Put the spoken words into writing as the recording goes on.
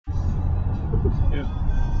Yeah.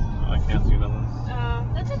 I can't see nothing.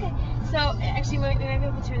 That's okay. So, actually, we might be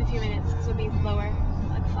able to in a few minutes because it'll be lower,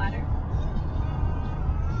 like flatter.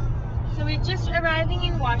 So, we're just arriving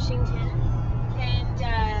in Washington, and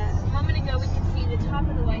a moment ago we could see the top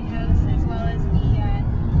of the White House as well as the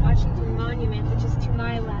Washington Monument, which is to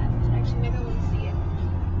my left. Actually, maybe I won't see it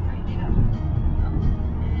right now.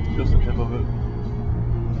 Just the tip of it.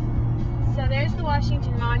 So there's the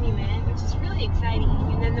Washington Monument, which is really exciting,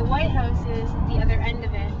 and then the White House is at the other end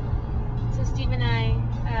of it. So Steve and I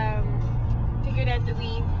figured out that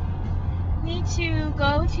we need to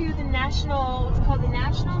go to the National, what's called the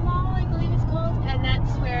National Mall, I believe it's called, and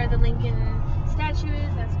that's where the Lincoln statue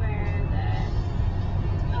is, that's where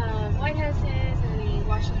the White House is, and the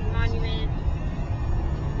Washington Monument.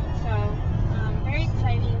 So, very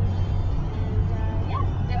exciting, and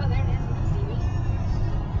yeah, oh, there it is, you can see me.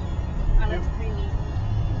 Oh, that's pretty neat.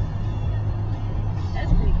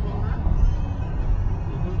 That's pretty cool, huh?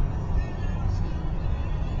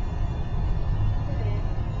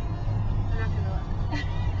 I'm not gonna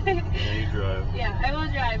look. Yeah, you drive. Yeah, I will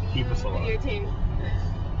drive. Keep us alive. Your too.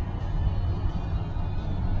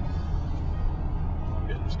 I'm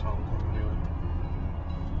getting this tall.